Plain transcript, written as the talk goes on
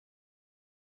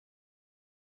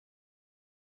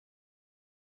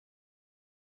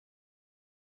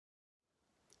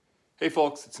Hey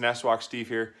folks, it's Nashwauk Steve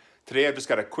here. Today I've just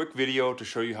got a quick video to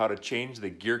show you how to change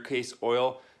the gear case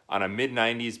oil on a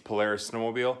mid-90s Polaris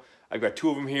snowmobile. I've got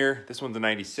two of them here. This one's a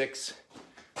 96.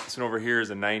 This one over here is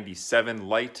a 97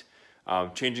 Lite.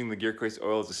 Changing the gear case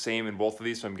oil is the same in both of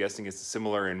these, so I'm guessing it's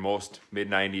similar in most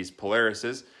mid-90s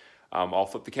Polarises. I'll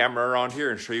flip the camera around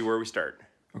here and show you where we start.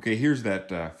 Okay, here's that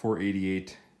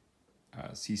 488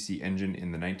 cc engine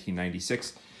in the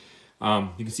 1996. You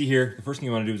can see here, the first thing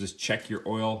you want to do is just check your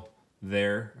oil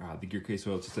there. The gear case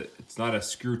oil, it's not a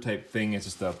screw type thing, it's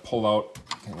just a pull out.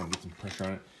 Kind of get some pressure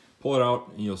on it. Pull it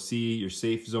out and you'll see your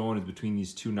safe zone is between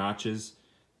these two notches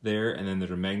there, and then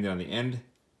there's a magnet on the end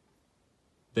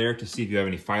there to see if you have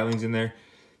any filings in there.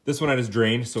 This one I just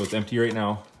drained, so it's empty right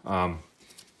now.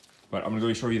 But I'm gonna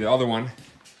go show you the other one.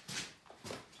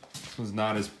 This one's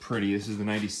not as pretty. This is the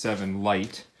 97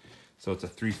 Lite, so it's a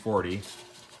 340.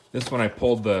 This one I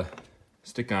pulled the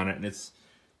stick on it and it's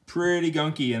pretty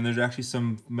gunky, and there's actually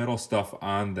some metal stuff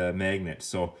on the magnet.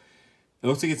 So it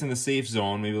looks like it's in the safe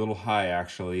zone, maybe a little high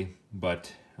actually,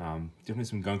 but definitely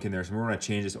some gunk in there. So we're gonna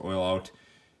change this oil out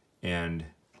and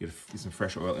get some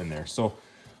fresh oil in there. So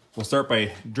we'll start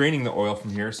by draining the oil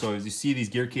from here. So as you see, these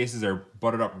gear cases are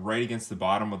butted up right against the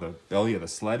bottom of the belly of the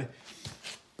sled.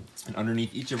 And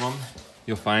underneath each of them,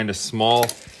 you'll find a small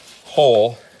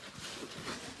hole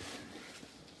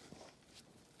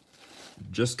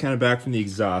just kind of back from the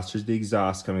exhaust. Here's the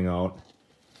exhaust coming out.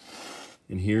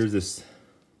 And here's this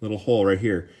little hole right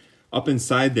here. Up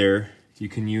inside there, you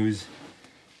can use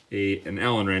an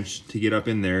Allen wrench to get up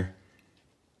in there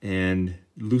and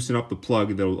loosen up the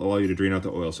plug that will allow you to drain out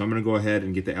the oil. So I'm gonna go ahead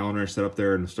and get the Allen wrench set up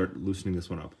there and start loosening this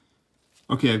one up.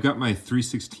 Okay, I've got my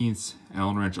 3/16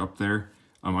 Allen wrench up there.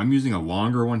 I'm using a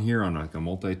longer one here on like a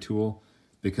multi-tool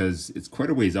because it's quite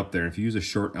a ways up there. If you use a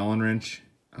short Allen wrench,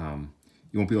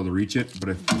 you won't be able to reach it,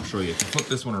 but I'll show you. If you flip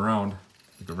this one around,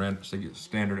 like a wrench, like a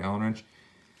standard Allen wrench,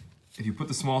 if you put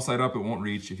the small side up, it won't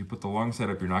reach. If you put the long side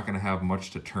up, you're not gonna have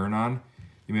much to turn on.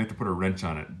 You may have to put a wrench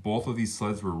on it. Both of these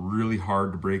sleds were really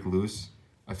hard to break loose.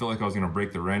 I felt like I was gonna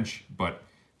break the wrench, but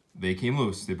they came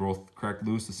loose. They both cracked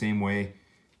loose the same way,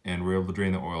 and we're able to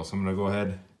drain the oil. So I'm gonna go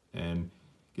ahead and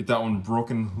get that one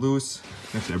broken loose.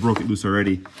 Actually, I broke it loose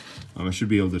already. I should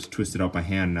be able to just twist it out by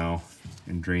hand now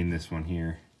and drain this one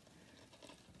here.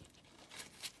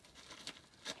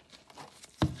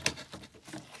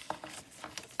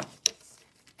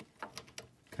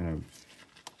 Kind of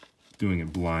doing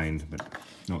it blind, but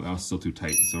no, that was still too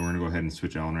tight. So we're gonna go ahead and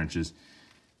switch Allen wrenches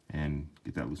and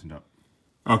get that loosened up.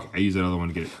 Okay, I used that other one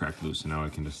to get it cracked loose, so now I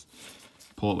can just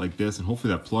pull it like this, and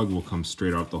hopefully that plug will come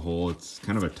straight out the hole. It's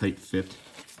kind of a tight fit.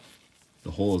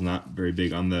 The hole is not very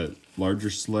big. On the larger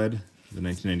sled, the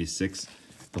 1996,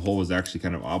 the hole was actually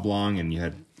kind of oblong, and you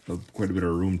had quite a bit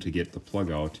of room to get the plug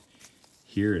out.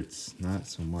 Here, it's not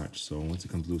so much, so once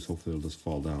it comes loose, hopefully it'll just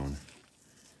fall down.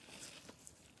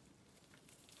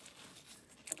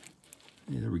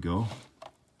 Yeah, there we go.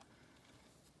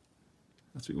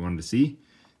 That's what we wanted to see.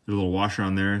 There's a little washer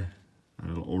on there, a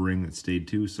little O-ring that stayed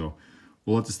too, so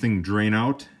we'll let this thing drain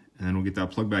out, and then we'll get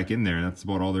that plug back in there, and that's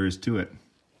about all there is to it.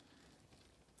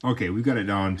 Okay, we've got it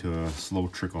down to a slow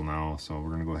trickle now, so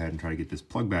we're gonna go ahead and try to get this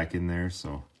plug back in there.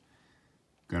 So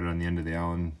got it on the end of the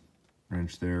Allen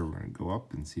wrench there. We're gonna go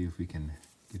up and see if we can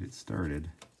get it started.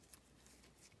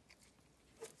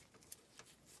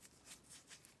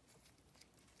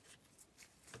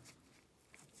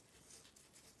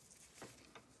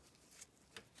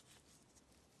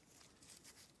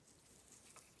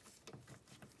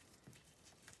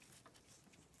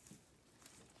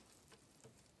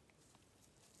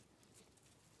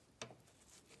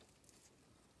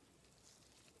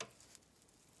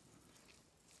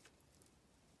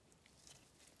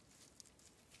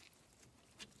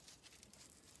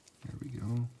 There we go.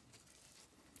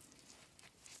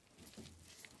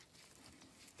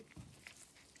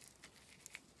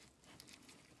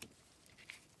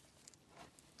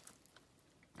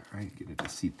 All right, get it to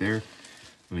seat there. I'm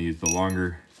gonna use the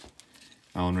longer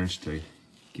Allen wrench to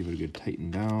give it a good tighten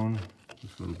down.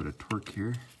 Just a little bit of torque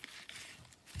here.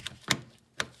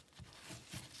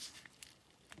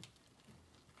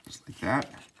 Just like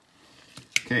that.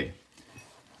 Okay.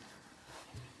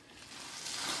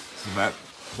 So that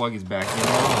plug is back in.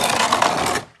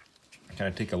 I kind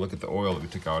of take a look at the oil that we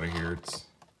took out of here. It's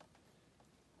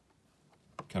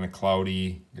kind of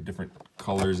cloudy, got different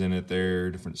colors in it there,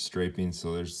 different striping.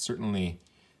 So there's certainly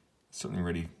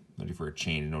ready for a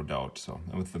change, no doubt. So,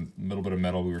 and with the little bit of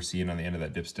metal we were seeing on the end of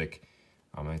that dipstick,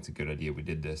 I think it's a good idea we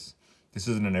did this. This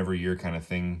isn't an every year kind of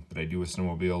thing that I do with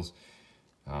snowmobiles.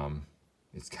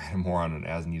 It's kind of more on an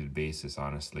as needed basis,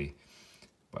 honestly.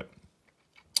 But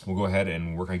we'll go ahead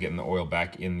and work on getting the oil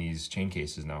back in these chain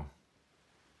cases now.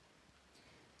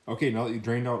 Okay, now that you've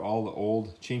drained out all the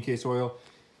old chain case oil,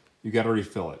 you got to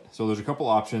refill it. So there's a couple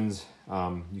options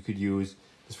you could use.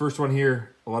 This first one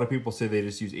here, a lot of people say they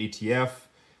just use ATF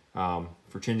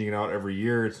for changing it out every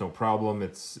year. It's no problem.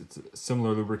 It's a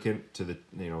similar lubricant to the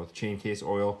chain case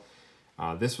oil.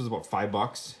 This was about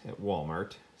 $5 at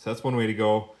Walmart. So that's one way to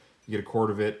go. You get a quart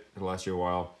of it, it'll last you a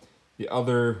while. The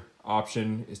other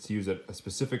option is to use a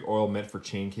specific oil meant for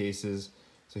chain cases.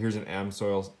 So here's an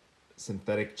AMSOIL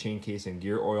synthetic chain case and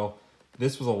gear oil.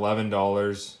 This was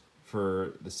 $11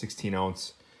 for the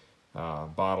 16-ounce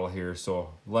bottle here.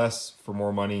 So less for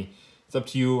more money. It's up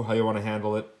to you how you want to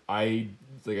handle it.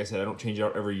 Like I said, I don't change it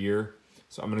out every year.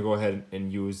 So I'm going to go ahead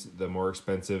and use the more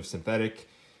expensive synthetic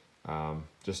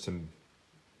just to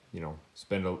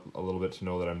spend a little bit to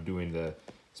know that I'm doing the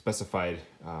specified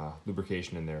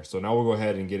lubrication in there. So now we'll go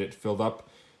ahead and get it filled up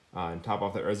and top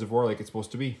off that reservoir like it's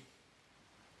supposed to be.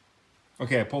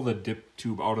 Okay, I pulled the dip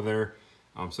tube out of there.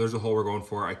 So there's the hole we're going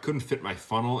for. I couldn't fit my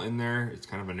funnel in there. It's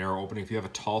kind of a narrow opening. If you have a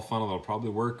tall funnel, that'll probably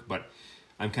work, but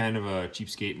I'm kind of a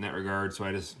cheapskate in that regard, so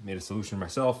I just made a solution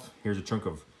myself. Here's a chunk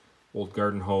of old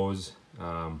garden hose.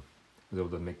 I was able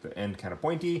to make the end kind of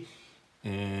pointy,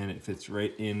 and it fits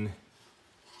right in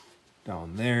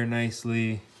down there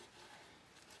nicely.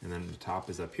 And then the top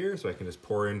is up here, so I can just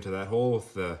pour into that hole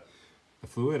with the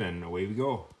fluid, and away we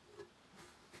go.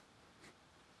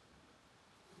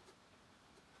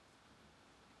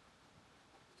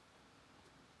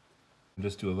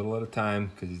 Just do a little at a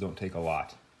time because these don't take a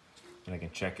lot. And I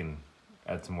can check and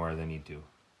add some more as I need to.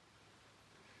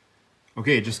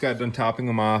 Okay, just got done topping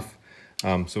them off.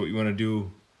 So what you want to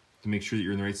do to make sure that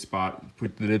you're in the right spot,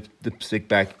 put the dipstick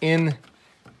back in,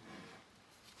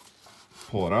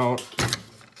 pull it out,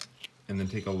 and then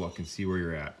take a look and see where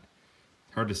you're at.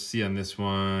 Hard to see on this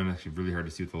one, actually really hard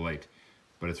to see with the light,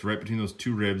 but it's right between those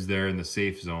two ribs there in the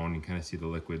safe zone. You can kind of see the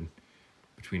liquid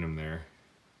between them there.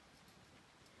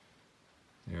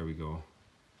 There we go.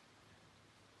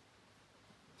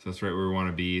 So that's right where we want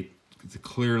to be. It's a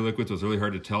clear liquid, so it's really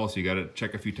hard to tell, so you got to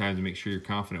check a few times to make sure you're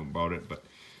confident about it. But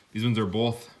these ones are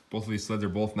both of these sleds are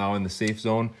both now in the safe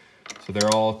zone, so they're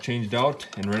all changed out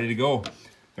and ready to go.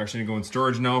 They're actually going to go in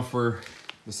storage now for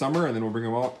the summer, and then we'll bring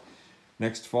them out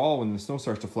next fall when the snow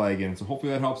starts to fly again. So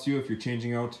hopefully that helps you if you're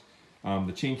changing out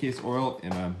the chain case oil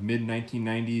in a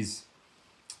mid-1990s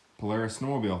Polaris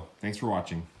snowmobile. Thanks for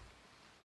watching.